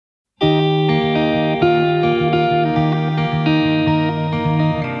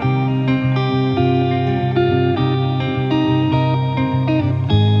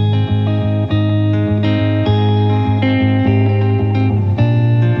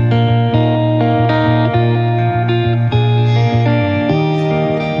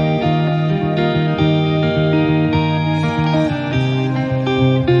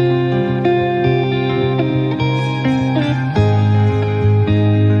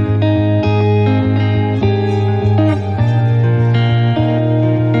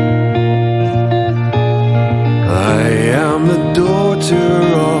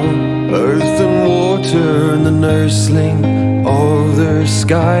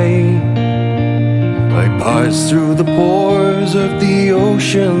sky. I pass through the pores of the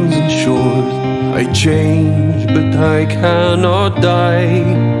oceans and shores. I change, but I cannot die.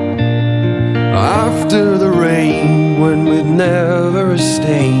 After the rain, when with never a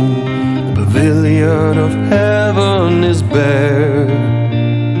stain, the pavilion of heaven is bare,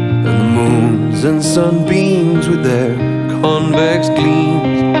 and the moons and sunbeams with their convex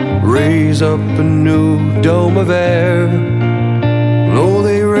gleams raise up a new dome of air. Oh,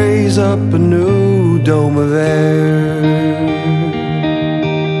 they raise up a new dome of air.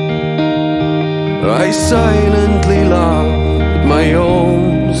 I silently laugh at my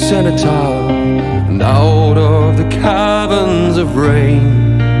own cenotaph, and out of the caverns of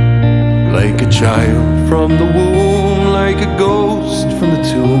rain, like a child from the womb, like a ghost from the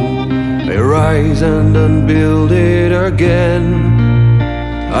tomb, I rise and unbuild it again.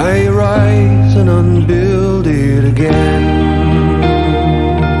 I rise and unbuild it again.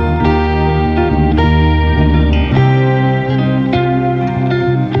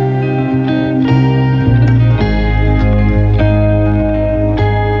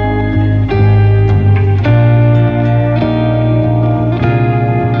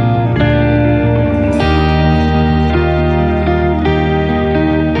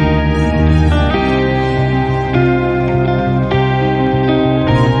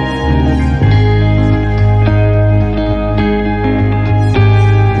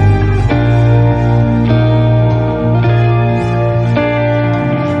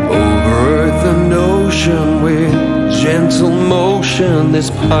 With gentle motion, this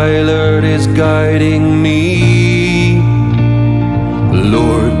pilot is guiding me,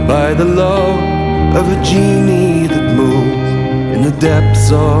 lured by the love of a genie that moves in the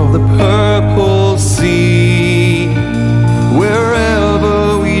depths of the purple sea.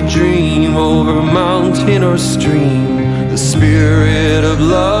 Wherever we dream, over mountain or stream, the spirit of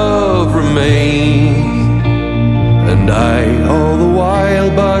love remains. And I, all the while,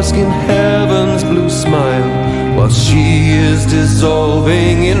 bask in heaven's blue smile, while she is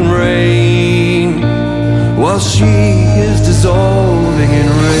dissolving in rain, while she is dissolving in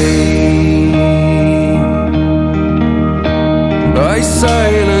rain. I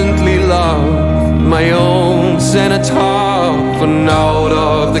silently laugh my own cenotaph, and out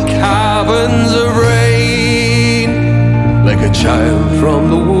of the caverns of rain, like a child from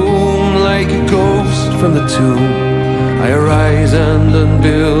the womb, like a ghost from the tomb, I arise and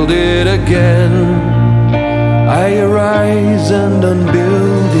unbuild it again. I arise and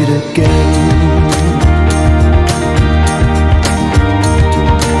unbuild it again.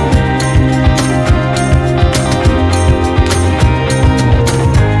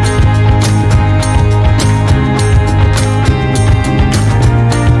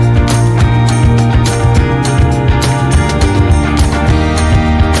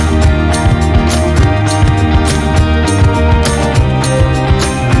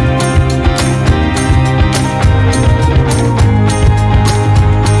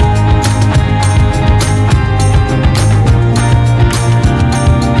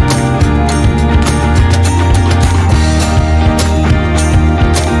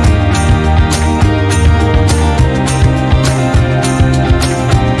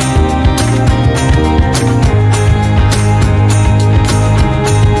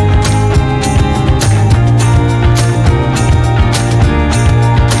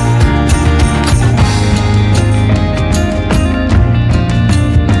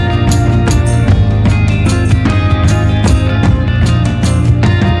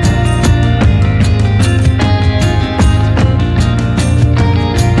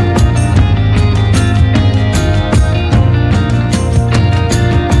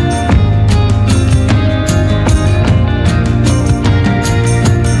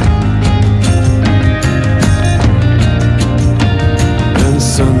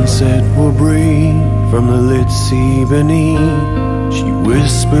 Sunset will breathe from the lit sea beneath. She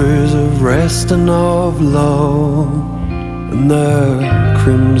whispers of rest and of love, and the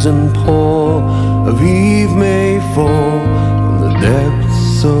crimson pall of eve may fall from the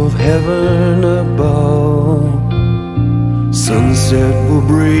depths of heaven above. Sunset will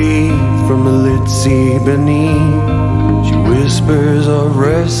breathe from the lit sea beneath. She whispers of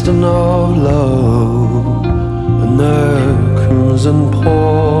rest and of love, and the crimson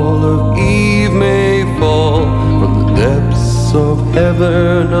pall of eve may fall from the depths of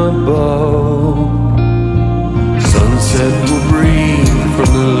heaven above. Sunset will breathe from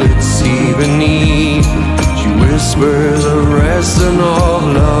the lit sea beneath. She whispers of rest and of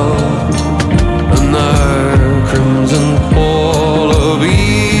love, and the crimson pall of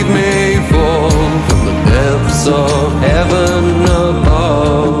eve may fall from the depths of heaven above.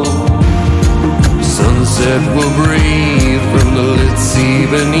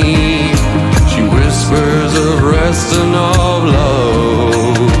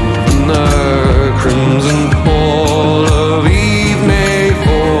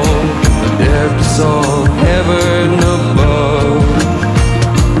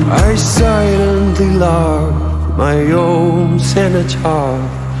 my own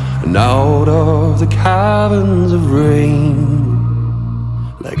cenotaph, and out of the caverns of rain,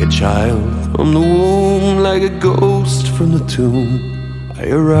 like a child from the womb, like a ghost from the tomb, I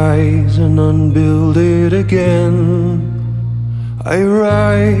arise and unbuild it again. I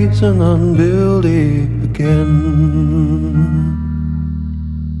rise and unbuild it again.